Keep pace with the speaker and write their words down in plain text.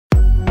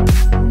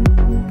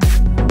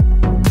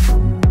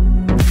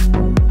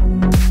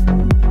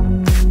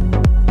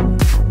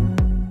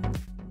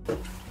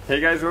Hey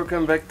guys,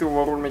 welcome back to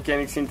World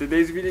Mechanics. In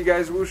today's video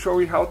guys, we'll show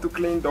you how to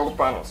clean door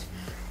panels.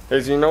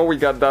 As you know, we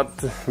got that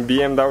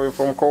BMW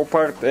from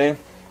Copart and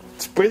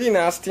it's pretty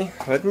nasty.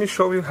 Let me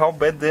show you how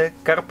bad the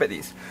carpet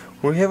is.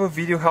 We have a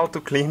video how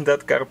to clean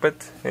that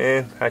carpet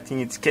and I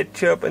think it's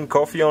ketchup and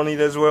coffee on it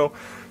as well.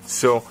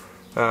 So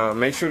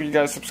make sure you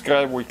guys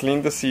subscribe. We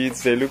clean the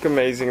seats, they look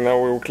amazing.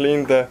 Now we'll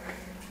clean the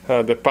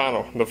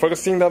panel. The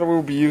first thing that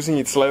we'll be using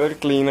is leather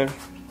cleaner,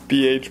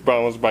 pH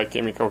balanced by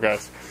Chemical,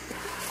 guys.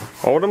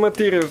 All the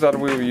materials that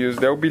we'll use,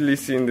 they'll be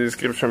listed in the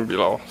description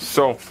below.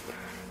 So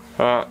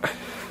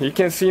you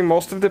can see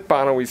most of the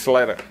panel is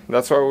leather.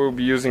 That's why we'll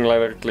be using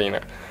leather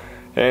cleaner.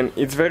 And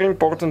it's very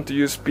important to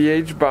use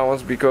pH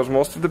balance because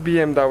most of the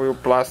BMW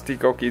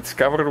plastic, okay, it's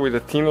covered with a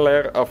thin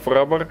layer of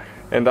rubber,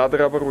 and that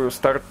rubber will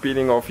start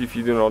peeling off if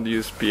you do not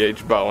use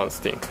pH balance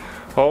thing.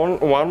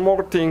 One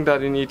more thing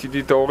that you need to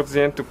do towards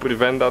the end to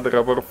prevent that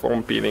rubber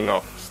from peeling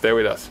off. Stay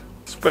with us.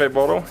 Spray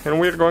bottle, and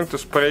we're going to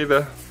spray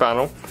the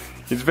panel.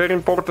 It's very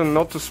important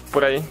not to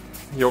spray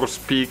your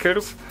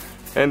speakers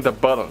and the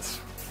buttons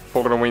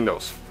for the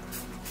windows.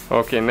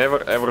 Okay,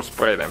 never ever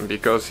spray them,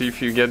 because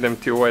if you get them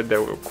too wet they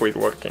will quit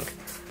working.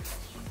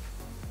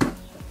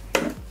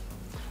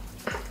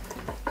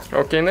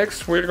 Okay,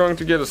 next we're going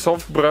to get a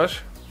soft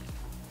brush.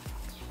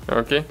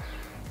 Okay,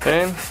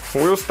 and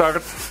we'll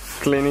start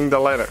cleaning the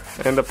leather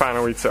and the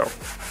panel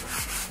itself.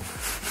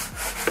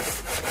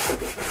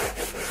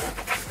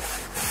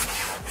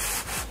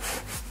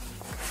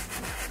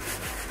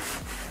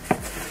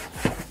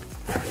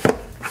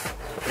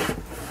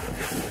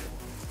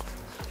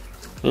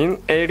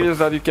 In areas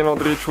that you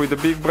cannot reach with a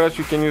big brush,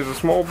 you can use a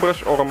small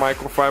brush or a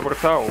microfiber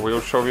towel.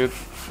 We'll show you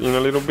in a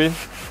little bit.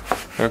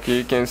 Okay,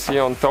 you can see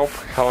on top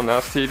how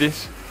nasty it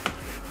is.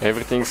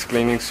 Everything's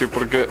cleaning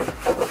super good.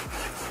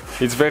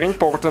 It's very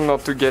important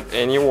not to get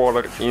any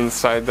water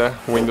inside the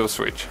window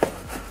switch.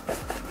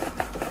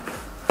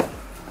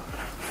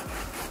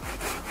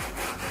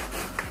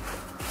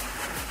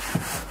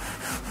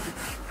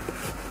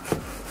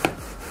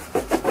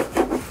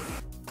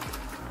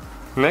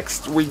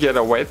 Next we get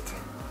a wet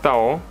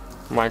towel,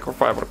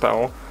 microfiber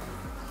towel,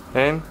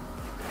 and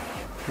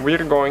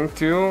we're going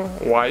to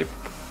wipe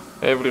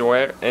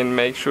everywhere and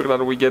make sure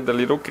that we get the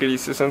little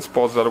creases and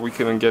spots that we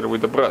couldn't get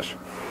with the brush.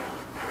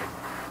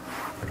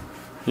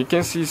 You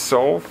can see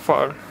so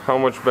far how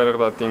much better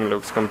that thing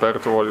looks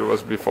compared to what it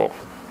was before.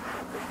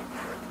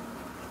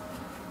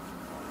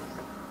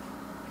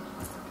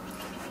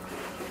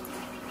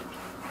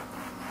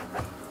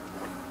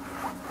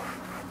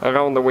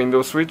 Around the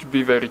window switch,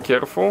 be very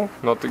careful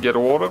not to get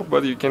water,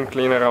 but you can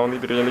clean around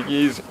it really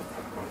easy.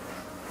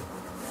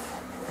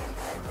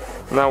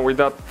 Now with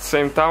that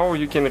same towel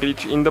you can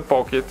reach in the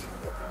pocket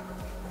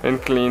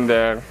and clean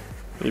there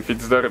if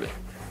it's dirty.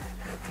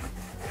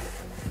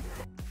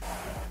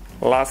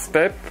 Last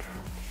step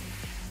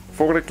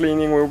for the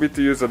cleaning will be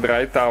to use a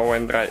dry towel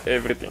and dry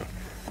everything.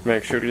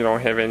 Make sure you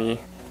don't have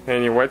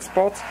any wet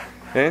spots.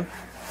 And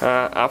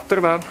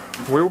after that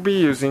we'll be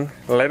using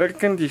leather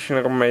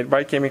conditioner made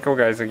by Chemical,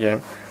 guys,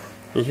 again.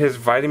 It has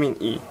vitamin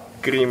E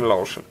cream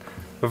lotion.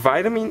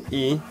 Vitamin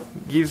E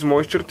gives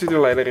moisture to the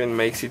leather and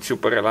makes it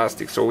super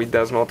elastic, so it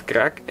does not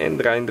crack and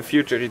dry in the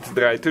future. It's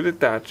dry to the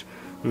touch,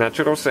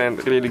 natural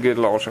scent, really good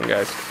lotion,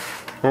 guys.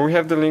 We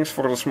have the links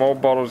for the small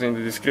bottles in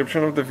the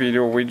description of the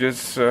video. We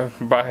just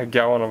buy a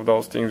gallon of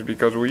those things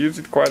because we use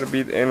it quite a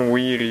bit and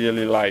we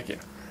really like it.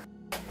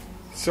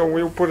 So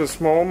we'll put a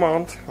small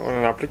amount on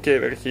an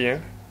applicator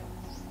here.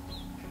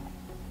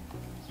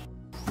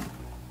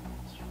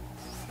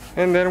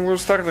 And then we'll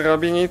start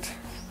rubbing it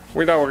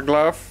with our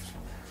glove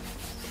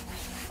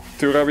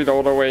to rub it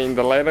all the way in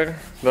the leather,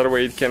 that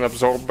way it can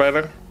absorb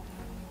better.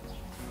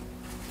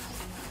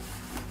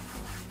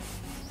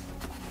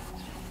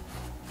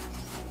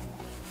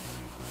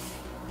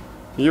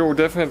 You'll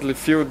definitely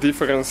feel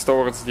difference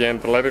towards the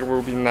end. The leather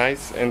will be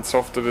nice and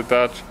soft to the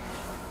touch,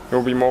 it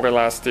will be more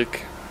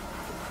elastic.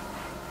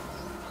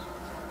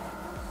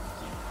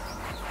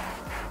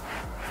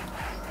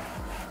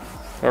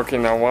 Okay,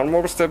 now one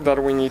more step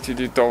that we need to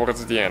do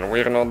towards the end.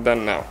 We're not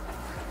done now.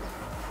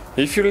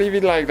 If you leave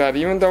it like that,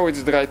 even though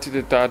it's dry to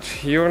the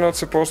touch, you're not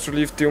supposed to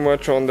leave too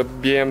much on the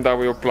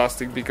BMW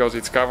plastic because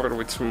it's covered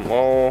with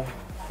small,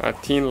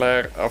 thin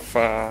layer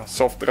of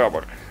soft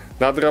rubber.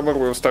 That rubber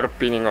will start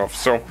peeling off.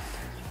 So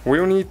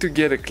we'll need to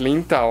get a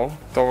clean towel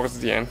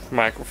towards the end,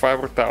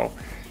 microfiber towel,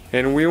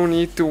 and we'll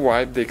need to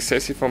wipe the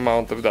excessive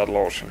amount of that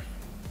lotion.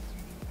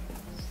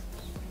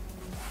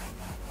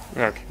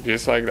 Okay,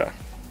 just like that.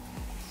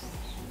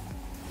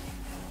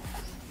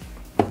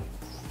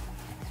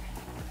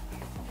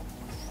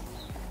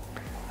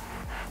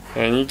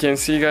 And you can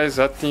see, guys,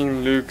 that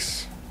thing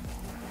looks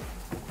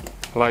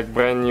like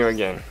brand new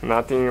again.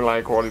 Nothing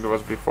like what it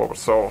was before.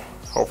 So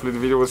hopefully the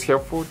video was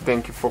helpful.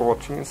 Thank you for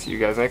watching and see you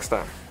guys next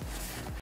time.